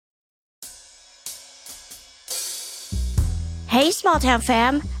Hey, Small Town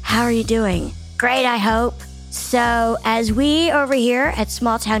fam. How are you doing? Great, I hope. So, as we over here at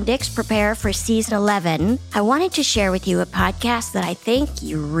Small Town Dicks prepare for season 11, I wanted to share with you a podcast that I think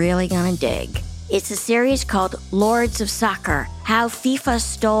you're really gonna dig. It's a series called Lords of Soccer, How FIFA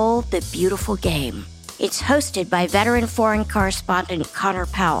Stole the Beautiful Game. It's hosted by veteran foreign correspondent Connor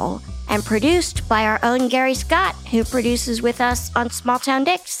Powell and produced by our own Gary Scott, who produces with us on Small Town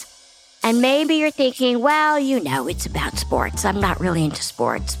Dicks. And maybe you're thinking, well, it's about sports. I'm not really into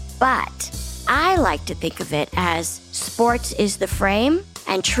sports. But I like to think of it as sports is the frame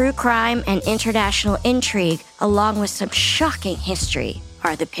and true crime and international intrigue, along with some shocking history,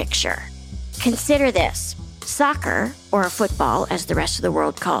 are the picture. Consider this. Soccer, or football as the rest of the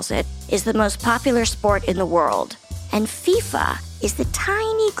world calls it, is the most popular sport in the world. And FIFA is the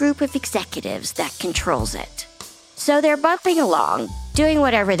tiny group of executives that controls it. So they're bumping along, doing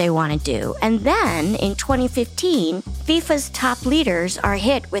whatever they want to do. And then, in 2015, FIFA's top leaders are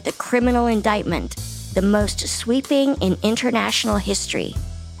hit with a criminal indictment, the most sweeping in international history.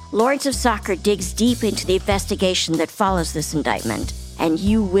 Lords of Soccer digs deep into the investigation that follows this indictment, and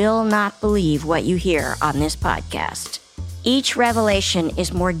you will not believe what you hear on this podcast. Each revelation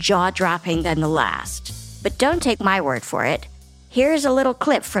is more jaw-dropping than the last. But don't take my word for it. Here's a little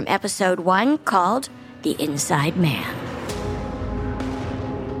clip from episode 1 called The Inside Man.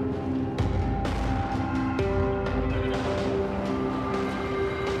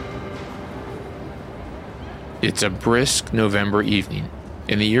 It's a brisk November evening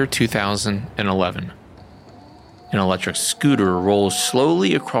in the year 2011. An electric scooter rolls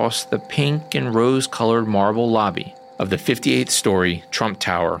slowly across the pink and rose-colored marble lobby of the 58th story Trump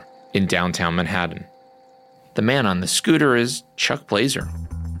Tower in downtown Manhattan. The man on the scooter is Chuck Blazer.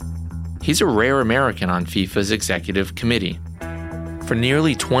 He's a rare American on FIFA's executive committee. For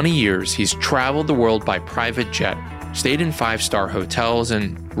nearly 20 years, he's traveled the world by private jet, stayed in 5-star hotels,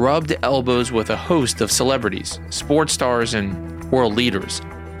 and rubbed elbows with a host of celebrities, sports stars, and world leaders.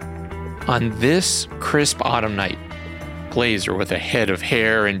 On this crisp autumn night, Blazer, with a head of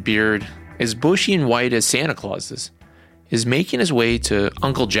hair and beard as bushy and white as Santa Claus's, is making his way to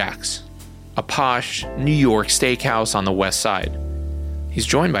Uncle Jack's, a posh New York steakhouse on the West Side. He's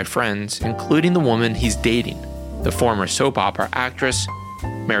joined by friends, including the woman he's dating, the former soap opera actress,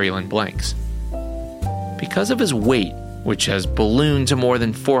 Marilyn Blanks. Because of his weight, which has ballooned to more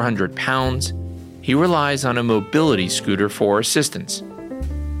than 400 pounds, he relies on a mobility scooter for assistance.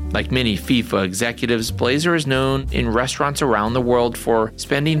 Like many FIFA executives, Blazer is known in restaurants around the world for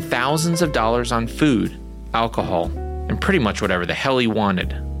spending thousands of dollars on food, alcohol, and pretty much whatever the hell he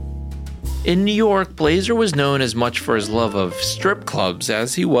wanted. In New York, Blazer was known as much for his love of strip clubs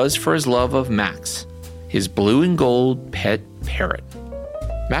as he was for his love of Max, his blue and gold pet parrot.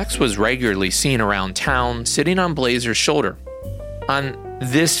 Max was regularly seen around town, sitting on Blazer's shoulder. On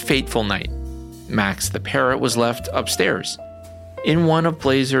this fateful night, Max the parrot was left upstairs, in one of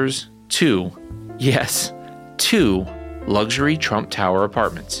Blazer's two luxury Trump Tower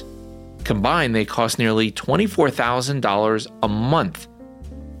apartments. Combined, they cost nearly $24,000 a month.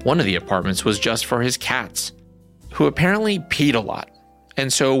 One of the apartments was just for his cats, who apparently peed a lot,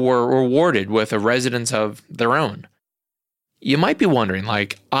 and so were rewarded with a residence of their own. You might be wondering,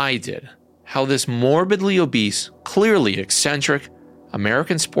 like I did, how this morbidly obese, clearly eccentric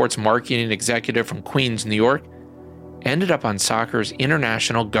American sports marketing executive from Queens, New York, ended up on soccer's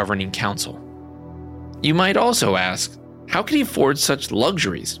International Governing Council. You might also ask, how could he afford such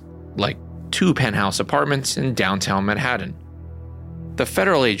luxuries, like 2 penthouse apartments in downtown Manhattan? The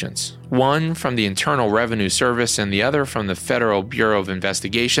federal agents, one from the Internal Revenue Service and the other from the Federal Bureau of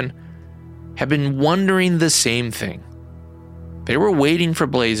Investigation, have been wondering the same thing. They were waiting for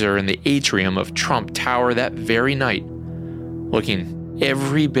Blazer in the atrium of Trump Tower that very night, looking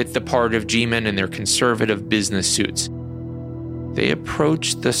every bit the part of G-men in their conservative business suits. They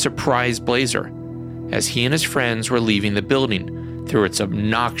approached the surprised Blazer as he and his friends were leaving the building through its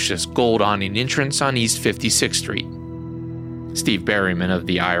obnoxious gold awning entrance on East 56th Street. Steve Berryman of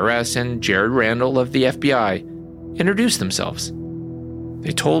the IRS and Jared Randall of the FBI introduced themselves.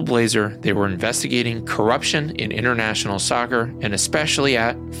 They told Blazer they were investigating corruption in international soccer and especially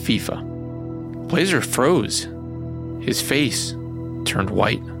at FIFA. Blazer froze. His face turned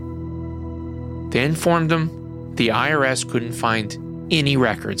white. They informed him the IRS couldn't find any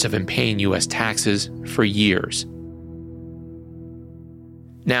records of him paying U.S. taxes for years.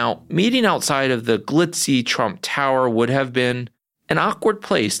 Now, meeting outside of the glitzy Trump Tower would have been an awkward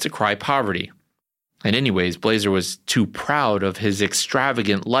place to cry poverty. And anyways, Blazer was too proud of his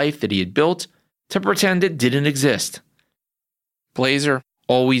extravagant life that he had built to pretend it didn't exist. Blazer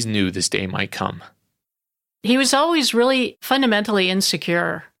always knew this day might come. He was always really fundamentally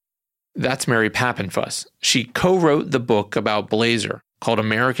insecure. That's Mary Pappenfuss. She co-wrote the book about Blazer called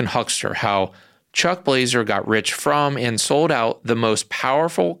American Huckster, how Chuck Blazer got rich from and sold out the most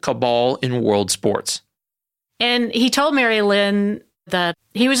powerful cabal in world sports. And he told Mary Lynn that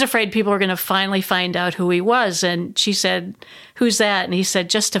he was afraid people were going to finally find out who he was. And she said, "Who's that?" And he said,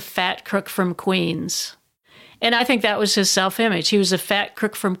 "Just a fat crook from Queens." And I think that was his self-image. He was a fat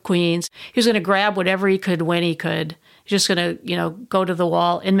crook from Queens. He was going to grab whatever he could when he could. He was just going to, go to the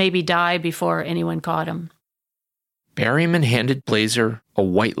wall and maybe die before anyone caught him. Berryman handed Blazer a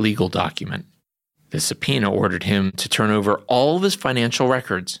white legal document. The subpoena ordered him to turn over all of his financial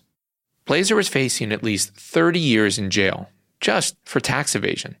records. Blazer was facing at least 30 years in jail, just for tax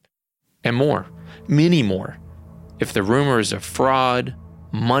evasion. And more, many more, if the rumors of fraud,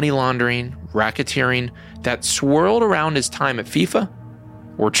 money laundering, racketeering that swirled around his time at FIFA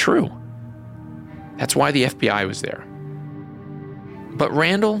were true. That's why the FBI was there. But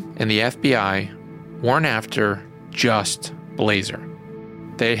Randall and the FBI weren't after just Blazer.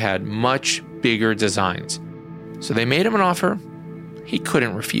 They had much bigger designs. So they made him an offer he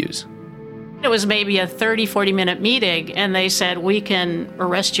couldn't refuse. It was maybe a 30, 40-minute meeting, and they said, "We can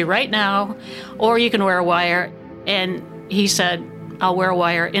arrest you right now, or you can wear a wire." And he said, "I'll wear a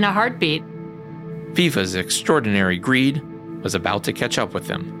wire in a heartbeat." FIFA's extraordinary greed was about to catch up with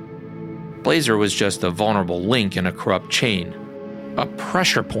them. Blazer was just a vulnerable link in a corrupt chain, a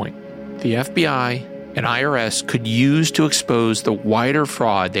pressure point the FBI and IRS could use to expose the wider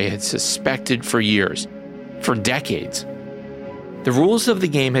fraud they had suspected for years, for decades. The rules of the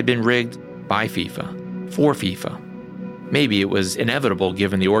game had been rigged by FIFA, for FIFA. Maybe it was inevitable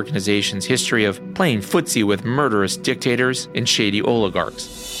given the organization's history of playing footsie with murderous dictators and shady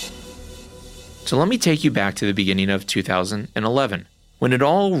oligarchs. So let me take you back to the beginning of 2011, when it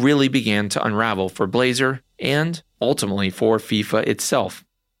all really began to unravel for Blazer and ultimately for FIFA itself.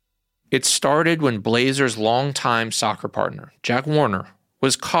 It started when Blazer's longtime soccer partner, Jack Warner,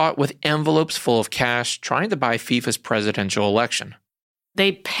 was caught with envelopes full of cash trying to buy FIFA's presidential election.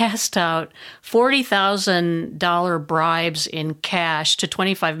 They passed out $40,000 bribes in cash to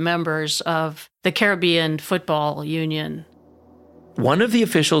 25 members of the Caribbean Football Union. One of the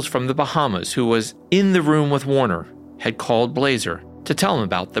officials from the Bahamas who was in the room with Warner had called Blazer to tell him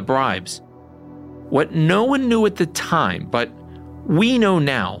about the bribes. What no one knew at the time, but we know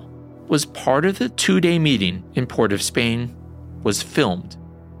now, was part of the 2-day meeting in Port of Spain was filmed.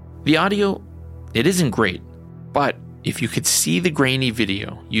 The audio, it isn't great, but if you could see the grainy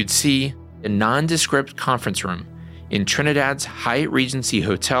video, you'd see a nondescript conference room in Trinidad's Hyatt Regency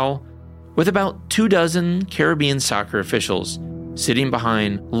Hotel with about 24 Caribbean soccer officials sitting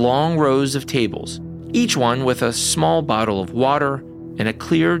behind long rows of tables, each one with a small bottle of water and a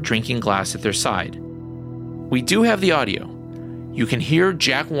clear drinking glass at their side. We do have the audio. You can hear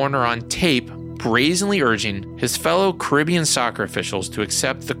Jack Warner on tape brazenly urging his fellow Caribbean soccer officials to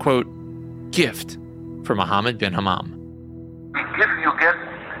accept the, quote, gift from Mohammed bin Hammam. The gift you get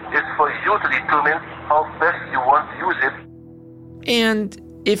is for you to determine how best you want to use it.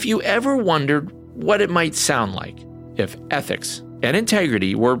 And if you ever wondered what it might sound like if ethics and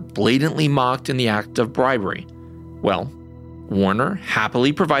integrity were blatantly mocked in the act of bribery, well, Warner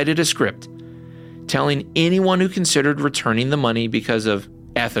happily provided a script telling anyone who considered returning the money because of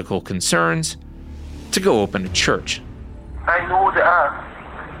ethical concerns to go open a church. I know there are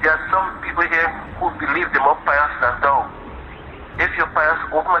some people here who believe they're more pious than thou. If you're pious,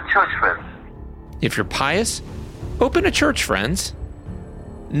 open a church, friends. If you're pious, open a church, friends.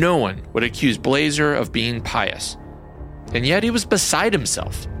 No one would accuse Blazer of being pious. And yet he was beside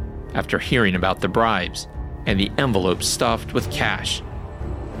himself after hearing about the bribes and the envelopes stuffed with cash.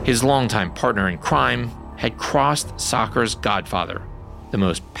 His longtime partner in crime had crossed soccer's godfather, the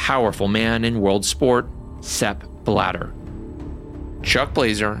most powerful man in world sport, Sepp Blatter. Chuck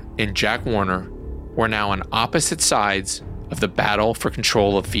Blazer and Jack Warner were now on opposite sides of the battle for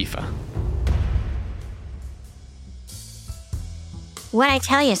control of FIFA. When I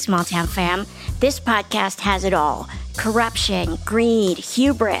tell you, Small Town Fam, this podcast has it all. Corruption, greed,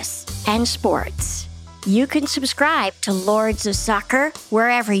 hubris, and sports. You can subscribe to Lords of Soccer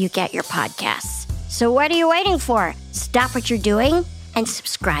wherever you get your podcasts. So what are you waiting for? Stop what you're doing and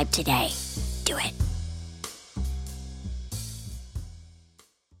subscribe today. Do it.